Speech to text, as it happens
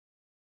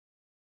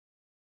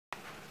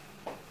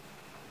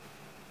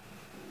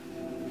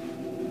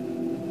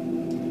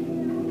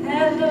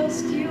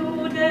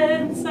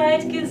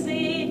Seid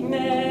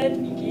gesegnet.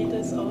 Wie geht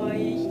es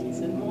euch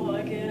diesen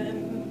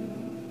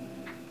Morgen?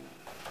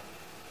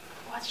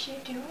 What's she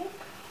doing?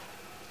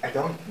 I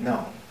don't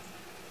know.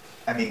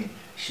 I mean,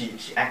 she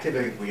acted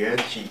very weird.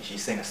 She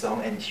sang a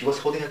song and she was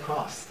holding a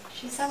cross.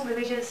 She sounds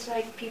religious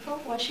like people.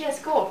 Was she at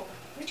school?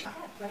 Which class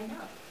right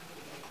now?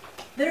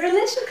 The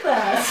religion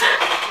class.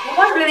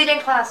 What religion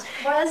class?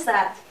 What is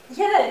that?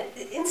 Yeah,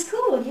 in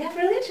school you have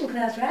religion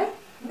class, right?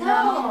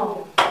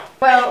 No.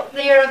 Well,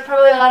 there are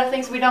probably a lot of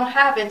things we don't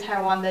have in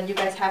Taiwan that you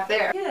guys have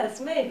there.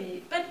 Yes,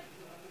 maybe, but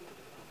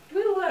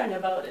we'll learn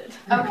about it.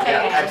 Okay.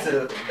 Yeah,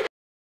 absolutely.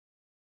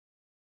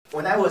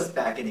 When I was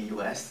back in the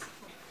US,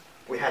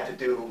 we had to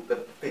do the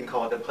thing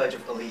called the Pledge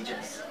of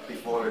Allegiance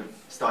before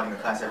starting the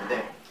class every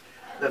day.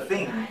 The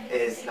thing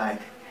is like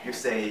you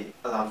say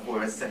a lot of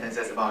words,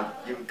 sentences about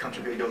you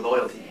contribute your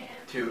loyalty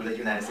to the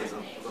United States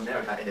of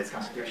America in its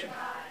Constitution.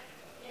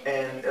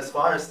 And as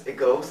far as it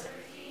goes,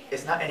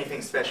 it's not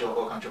anything special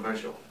or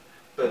controversial.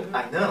 But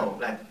I know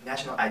that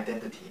national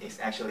identity is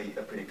actually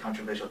a pretty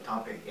controversial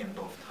topic in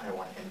both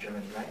Taiwan and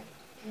Germany, right?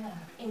 Yeah,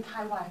 in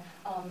Taiwan,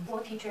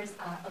 more teachers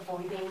are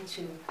avoiding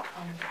to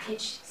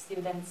teach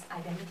students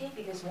identity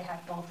because we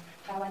have both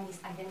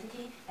Taiwanese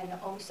identity and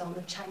also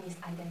the Chinese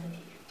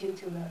identity due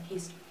to the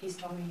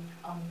history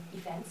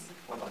events.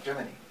 What about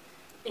Germany?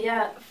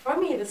 Yeah, for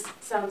me this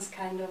sounds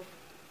kind of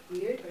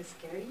weird or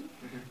scary.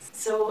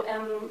 So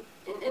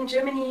in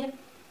Germany,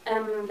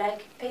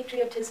 like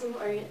patriotism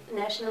or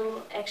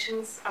national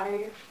actions are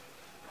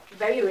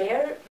very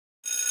rare.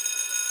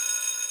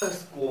 The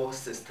school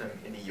system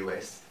in the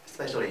US,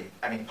 especially,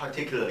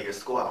 particularly the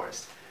school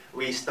hours,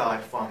 we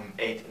start from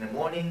 8 in the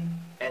morning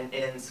and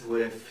ends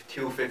with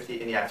 2:50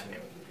 in the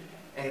afternoon.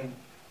 And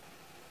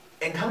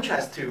in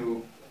contrast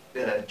to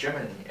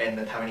Germany and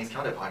the Taiwanese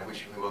counterpart,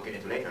 which we will get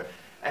into later,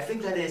 I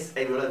think that is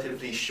a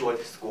relatively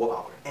short school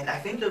hour. And I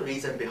think the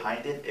reason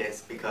behind it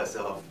is because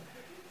of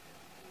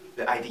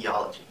the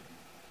ideology.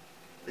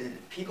 The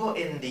people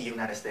in the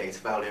United States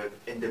value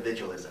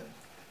individualism.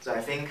 So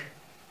I think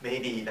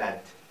maybe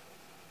that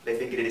they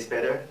think it is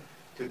better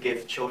to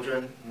give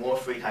children more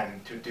free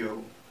time to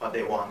do what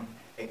they want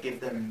and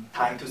give them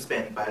time to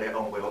spend by their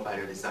own will, by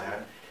their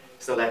desire,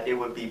 so that it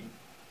would be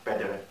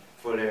better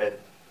for their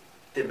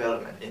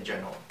development in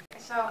general.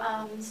 So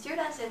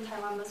students in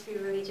Taiwan must be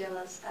really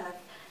jealous of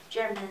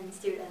German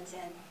students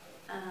and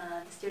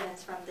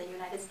students from the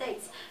United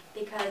States,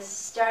 because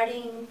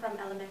starting from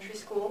elementary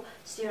school,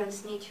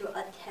 students need to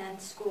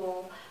attend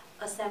school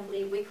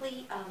assembly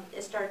weekly.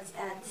 It starts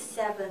at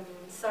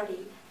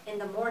 7:30 in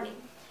the morning.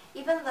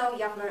 Even though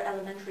younger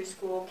elementary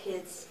school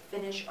kids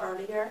finish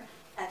earlier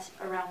at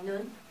around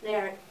noon, they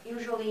are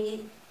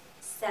usually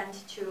sent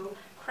to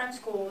cram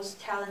schools,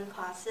 talent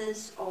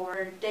classes, or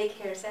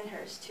daycare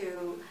centers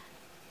to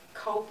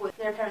cope with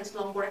their parents'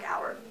 long work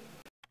hour.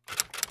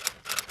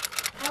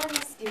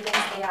 Taiwanese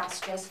students, they are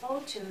stressful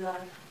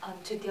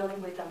to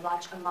dealing with a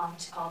large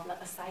amount of the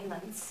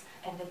assignments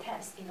and the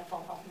tests in the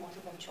form of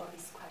multiple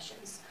choice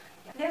questions.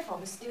 Therefore,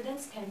 the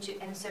students tend to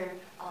answer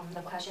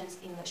the questions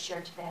in a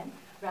short band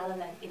rather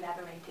than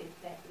elaborated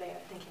their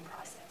thinking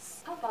process.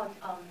 How about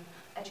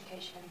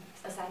education,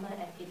 assignment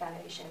and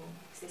evaluation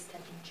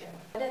system in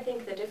Germany? But I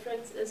think the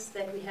difference is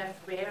that we have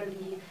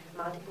rarely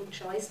multiple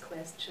choice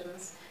questions.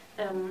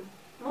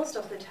 Most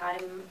of the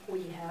time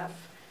we have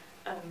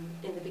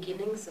in the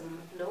beginning some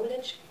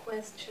knowledge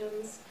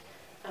questions,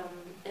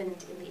 and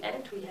in the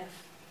end we have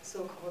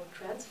so-called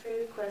transfer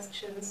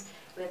questions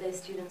where the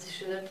students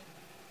should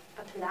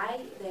apply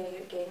their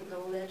gained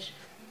knowledge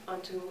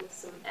onto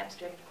some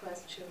abstract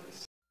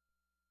questions.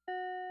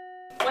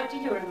 What do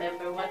you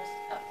remember?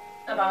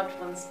 About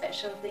one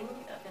special thing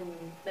in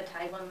the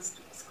Taiwan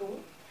school?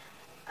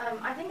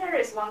 I think there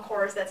is one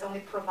course that's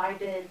only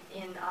provided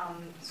in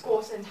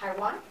schools in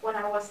Taiwan. When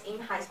I was in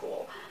high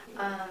school,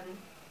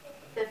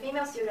 the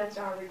female students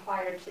are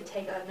required to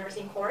take a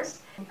nursing course.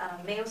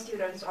 Male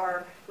students are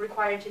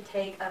required to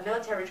take a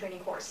military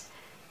training course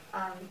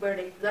where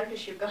they learn to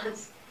shoot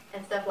guns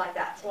and stuff like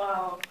that.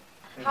 Wow.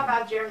 How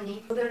about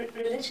Germany? The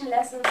religion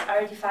lessons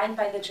are defined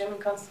by the German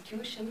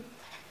Constitution.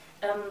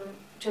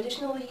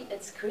 Traditionally,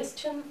 it's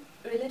Christian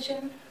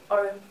religion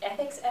or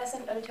ethics as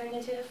an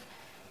alternative,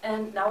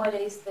 and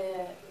nowadays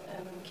the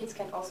kids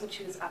can also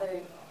choose other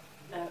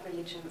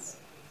religions.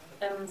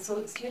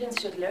 So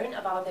students should learn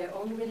about their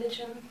own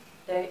religion,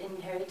 their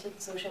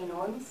inherited social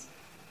norms,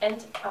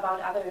 and about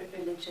other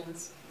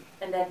religions,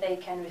 and that they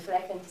can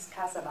reflect and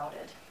discuss about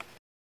it.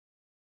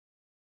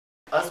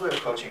 As we're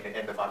approaching the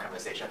end of our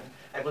conversation,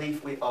 I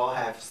believe we all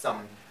have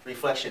some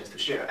reflections to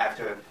share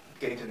after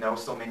getting to know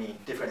so many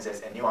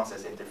differences and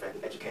nuances in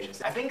different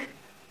educations. I think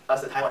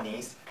as a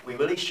Taiwanese, we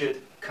really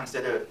should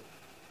consider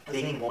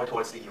leaning more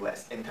towards the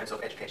US in terms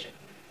of education.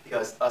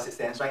 Because as it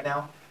stands right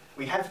now,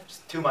 we have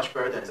too much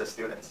burdens as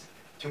students,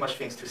 too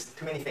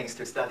many things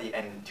to study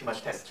and too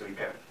much tests to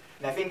prepare.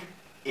 And I think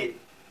it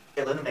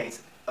eliminates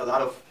a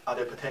lot of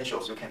other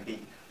potentials you can be.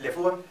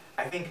 Therefore,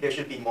 I think there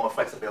should be more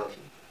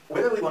flexibility.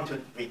 Whether we want to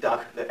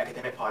reduct the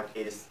academic part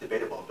is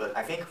debatable, but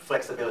I think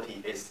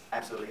flexibility is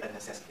absolutely a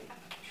necessity.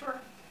 Sure.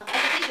 As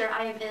a teacher, teacher,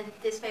 I am in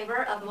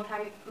disfavor of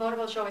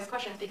multiple choice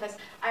questions because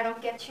I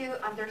don't get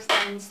to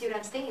understand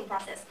students' thinking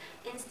process.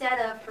 Instead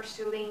of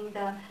pursuing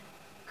the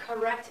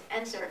correct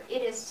answer,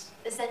 it is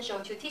essential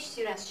to teach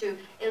students to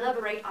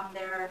elaborate on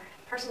their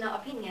personal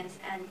opinions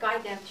and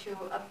guide them to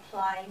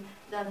apply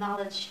the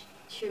knowledge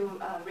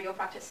to real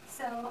practice.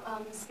 So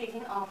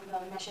speaking of the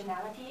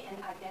nationality and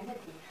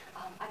identity,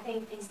 I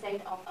think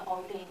instead of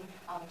avoiding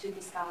to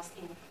discuss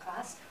in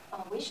class,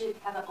 we should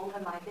have an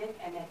open-minded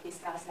and then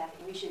discuss that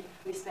we should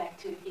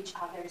respect to each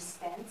other's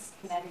stance.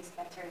 That is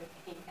better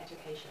in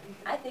education.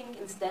 I think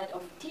instead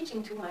of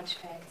teaching too much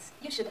facts,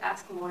 you should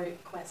ask more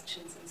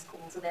questions in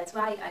school. So that's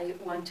why I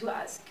want to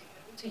ask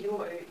to you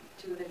or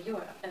to the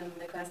viewer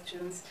the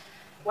questions.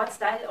 What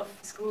style of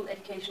school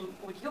education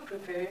would you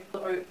prefer,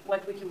 or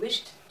what would you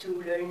wish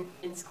to learn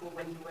in school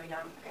when you were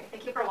young? Okay,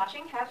 thank you for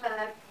watching. Have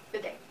a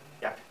good day.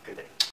 Yeah, good day.